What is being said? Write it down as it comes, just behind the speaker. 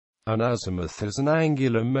An azimuth is an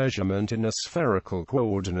angular measurement in a spherical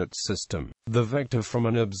coordinate system. The vector from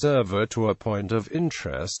an observer to a point of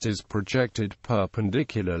interest is projected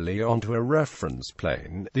perpendicularly onto a reference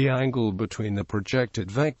plane. The angle between the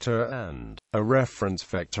projected vector and a reference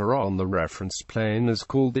vector on the reference plane is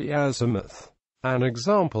called the azimuth. An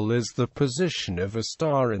example is the position of a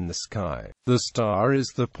star in the sky. The star is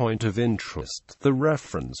the point of interest, the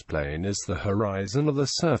reference plane is the horizon or the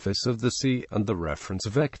surface of the sea, and the reference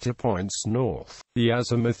vector points north. The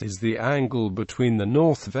azimuth is the angle between the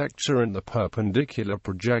north vector and the perpendicular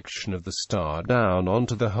projection of the star down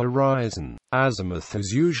onto the horizon. Azimuth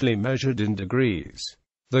is usually measured in degrees.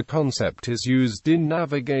 The concept is used in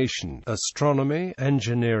navigation, astronomy,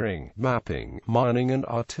 engineering, mapping, mining and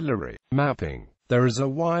artillery. Mapping. There is a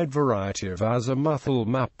wide variety of azimuthal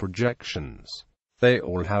map projections. They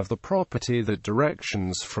all have the property that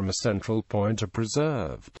directions from a central point are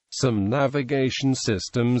preserved. Some navigation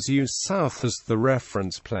systems use south as the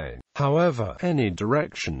reference plane. However, any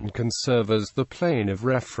direction can serve as the plane of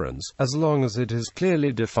reference, as long as it is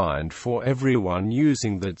clearly defined for everyone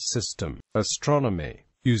using that system. Astronomy.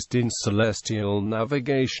 Used in celestial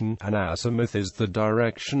navigation, an azimuth is the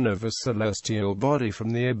direction of a celestial body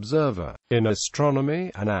from the observer. In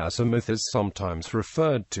astronomy, an azimuth is sometimes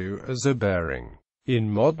referred to as a bearing.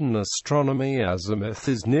 In modern astronomy, azimuth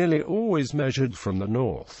is nearly always measured from the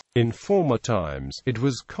north. In former times, it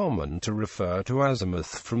was common to refer to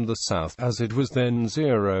azimuth from the south, as it was then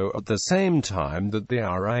zero at the same time that the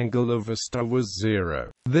hour angle of a star was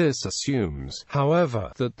zero. This assumes,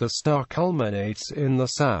 however, that the star culminates in the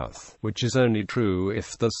south, which is only true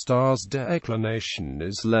if the star's declination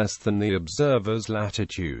is less than the observer's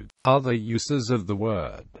latitude. Other uses of the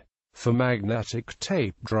word. For magnetic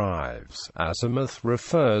tape drives, azimuth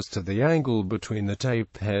refers to the angle between the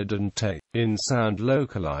tape head and tape. In sound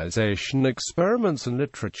localization experiments and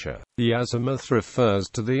literature, the azimuth refers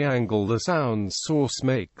to the angle the sound source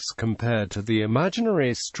makes compared to the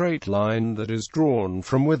imaginary straight line that is drawn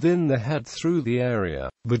from within the head through the area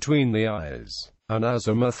between the eyes. An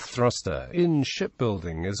azimuth thruster in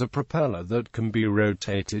shipbuilding is a propeller that can be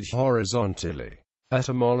rotated horizontally.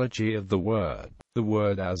 Etymology of the word. The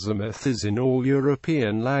word azimuth is in all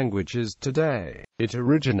European languages today. It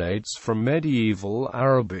originates from medieval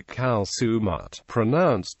Arabic al-sumut,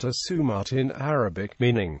 pronounced as-sumut in Arabic,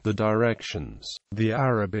 meaning the directions. The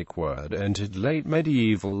Arabic word entered late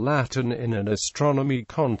medieval Latin in an astronomy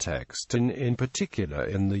context and in particular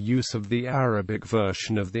in the use of the Arabic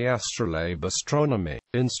version of the astrolabe astronomy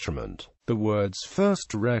instrument. The word's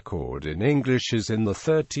first record in English is in the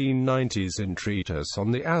 1390s in Treatise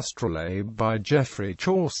on the Astrolabe by Geoffrey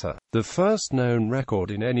Chaucer. The first known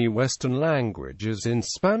record in any Western language is in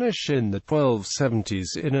Spanish in the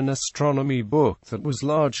 1270s in an astronomy book that was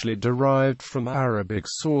largely derived from Arabic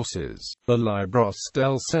sources, the Libros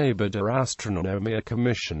del Saber de Astronomía,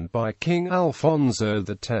 commissioned by King Alfonso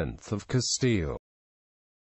X of Castile.